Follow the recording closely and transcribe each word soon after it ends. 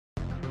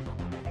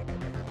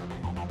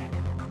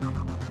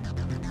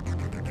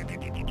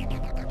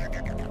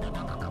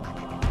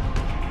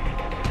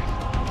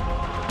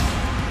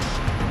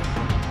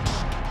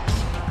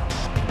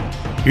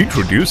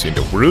Introducing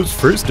the world's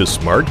first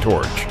smart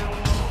torch.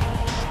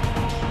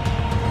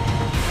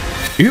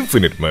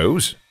 Infinite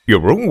modes,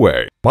 your own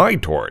way,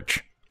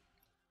 myTorch.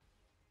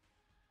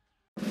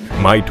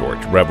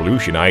 myTorch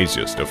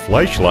revolutionizes the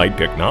flashlight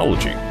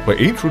technology by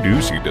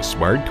introducing the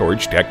smart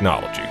torch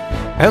technology,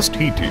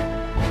 STT.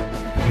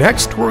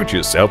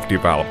 NEXTUNER's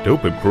self-developed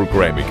open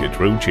programming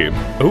control chip,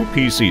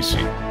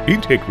 OPCC,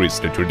 integrates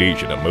the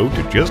traditional mode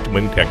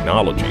adjustment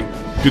technology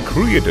to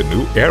create a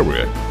new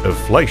era of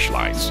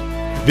flashlights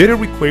that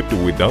are equipped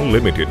with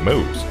unlimited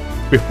modes.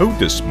 Behold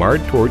the smart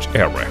torch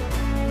era.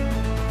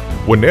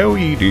 When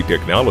LED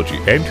technology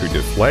entered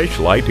the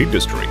flashlight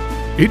industry,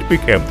 it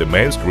became the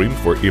mainstream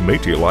for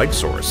emitting light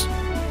source.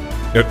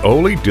 Not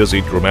only does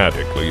it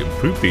dramatically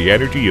improve the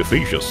energy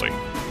efficiency,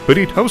 but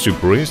it also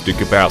brings the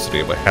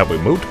capacity of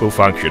having multiple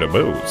functional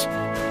modes.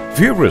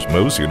 Various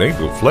modes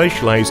enable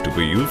flashlights to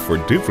be used for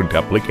different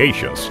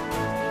applications.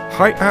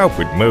 High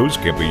output modes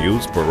can be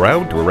used for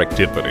outdoor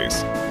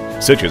activities,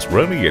 such as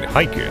running and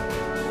hiking,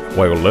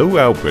 while low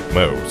output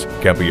modes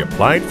can be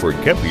applied for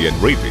camping and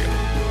reading.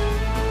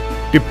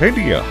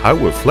 Depending on how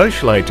a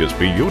flashlight is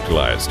being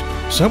utilized,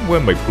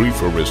 someone may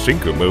prefer a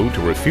single mode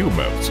or a few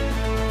modes.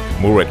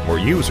 More and more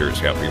users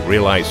have been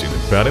realizing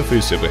the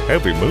benefits of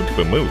having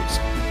multiple modes.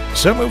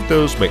 Some of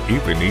those may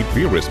even need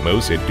various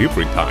modes at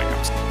different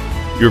times.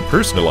 Your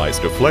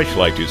personalized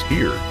flashlight is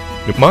here,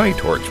 the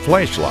myTorch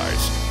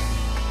flashlights.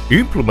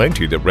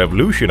 Implementing the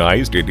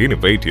revolutionized and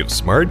innovative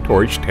smart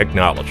torch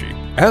technology,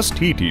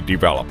 STT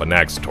developed a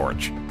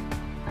NEXTUNER.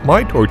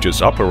 myTorch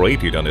is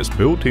operated on its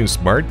built-in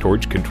smart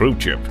torch control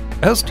chip,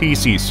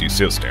 STCC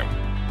system.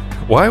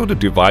 While the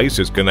device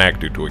is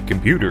connected to a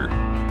computer,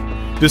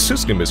 the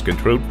system is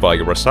controlled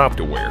via a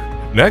software,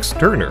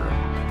 NEXTUNER,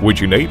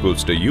 which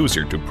enables the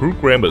user to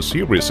program a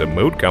series of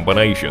mode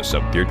combinations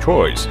of their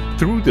choice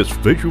through this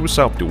visual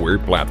software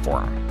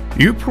platform.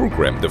 You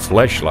program the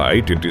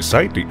flashlight and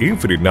decide the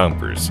infinite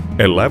numbers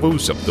and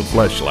levels of the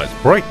flashlight's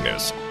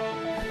brightness,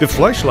 the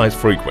flashlight's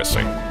frequency,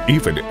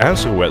 even the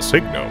SOS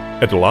signal,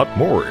 and a lot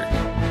more.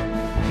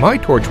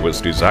 myTorch was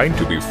designed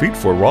to be fit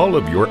for all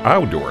of your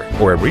outdoor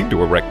or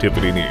indoor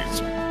activity needs.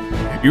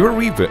 You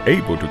are even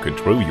able to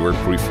control your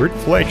preferred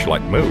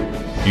flashlight mode.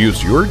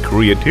 Use your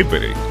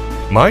creativity.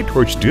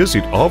 myTorch does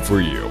it all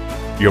for you,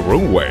 your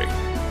own way.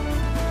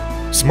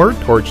 Smart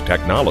torch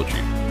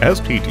technology,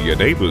 STT,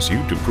 enables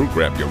you to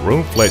program your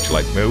own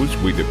flashlight modes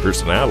with the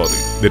personality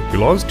that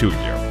belongs to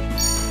you.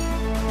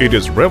 It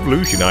has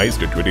revolutionized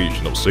the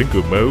traditional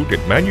single mode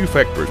and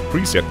manufactures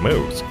preset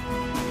modes.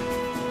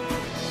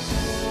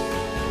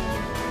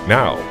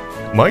 Now,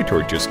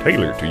 myTorch is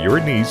tailored to your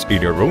needs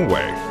in your own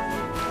way.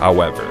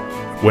 However,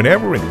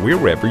 whenever and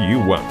wherever you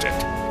want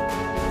it.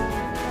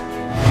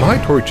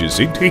 myTorch is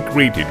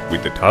integrated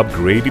with the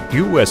top-graded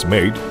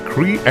US-made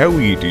Cree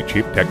LED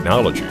chip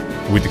technology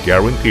with a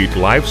guaranteed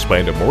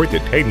lifespan of more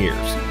than 10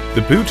 years.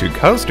 The built-in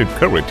constant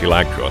current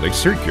electronic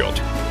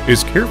circuit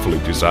is carefully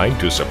designed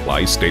to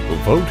supply stable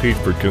voltage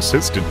for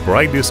consistent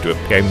brightness to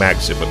obtain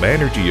maximum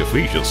energy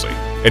efficiency,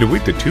 and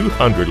with the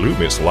 200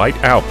 lumens light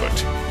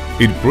output,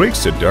 it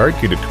breaks the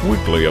dark in the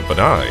twinkling of an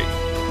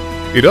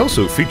eye. It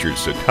also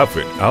features a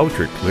toughened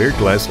ultra-clear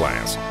glass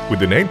lens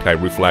with an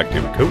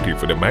anti-reflective coating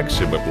for the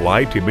maximum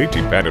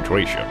light-emitting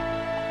penetration.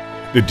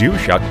 The dual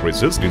shock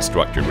resistant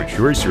structure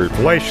ensures your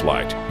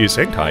flashlight is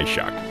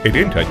anti-shock and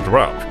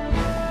anti-drop,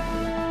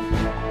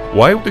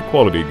 while the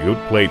quality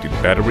gold-plated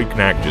battery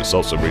connectors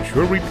also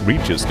ensure it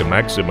reaches the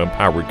maximum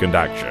power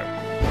conduction.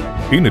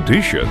 In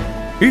addition,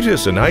 it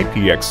has an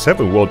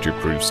IPX7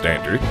 waterproof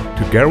standard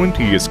to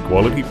guarantee its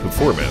quality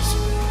performance.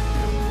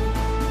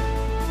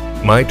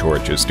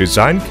 myTorch is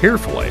designed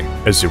carefully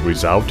as a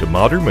result of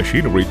modern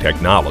machinery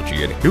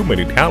technology and human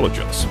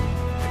intelligence.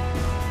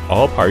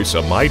 All parts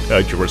of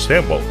myTorch are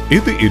assembled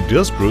in the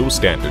industrial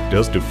standard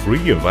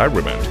dust-free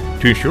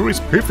environment to ensure its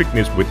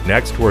perfectness with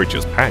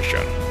NEXTUNER's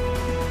passion.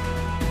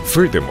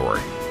 Furthermore,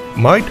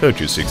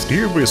 myTorch's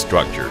exterior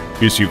structure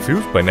is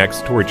infused by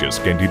NEXTUNER's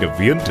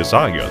Scandinavian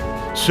design,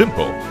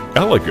 simple,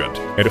 elegant,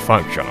 and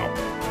functional.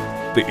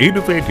 The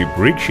innovative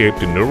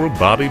brick-shaped narrow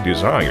body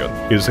design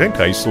is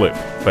anti-slip,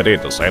 but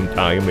at the same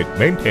time it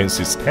maintains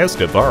its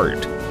taste of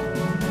art.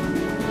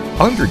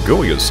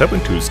 Undergoing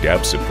 7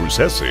 steps of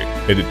processing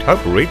and the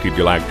top-rated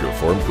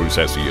electroform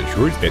processing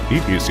ensures that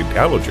it is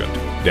intelligent,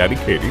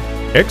 dedicated,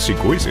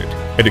 exquisite,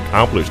 and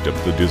accomplished of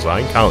the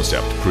design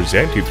concept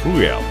presented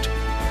throughout.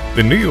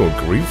 The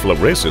neon green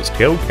fluorescence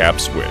tail cap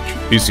switch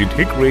is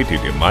integrated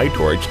in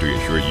myTorch to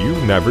ensure you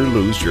never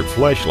lose your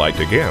flashlight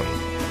again.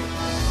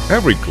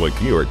 Every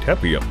clicking or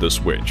tapping of the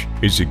switch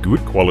is a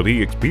good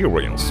quality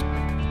experience.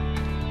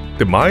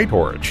 The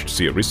myTorch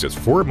series has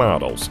 4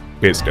 models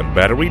based on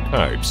battery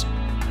types: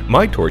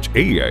 myTorch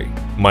AA,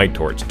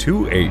 myTorch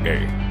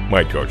 2AA,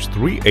 myTorch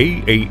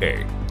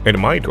 3AAA, and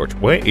myTorch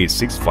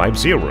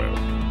 18650.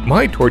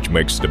 myTorch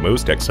makes the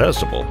most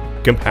accessible,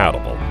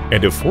 compatible,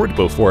 and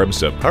affordable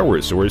forms of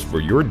power source for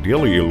your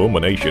daily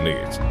illumination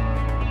needs.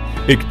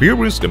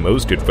 Experience the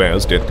most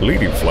advanced and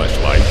leading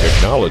flashlight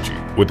technology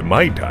with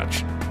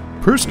myTorch.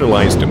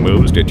 Personalize the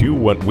modes that you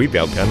want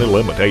without any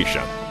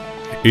limitation.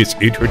 It's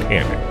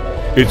entertaining,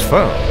 it's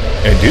fun,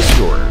 and it's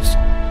yours.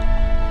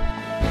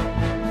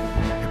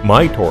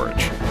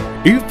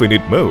 myTorch,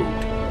 infinite mode,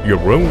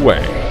 your own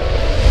way.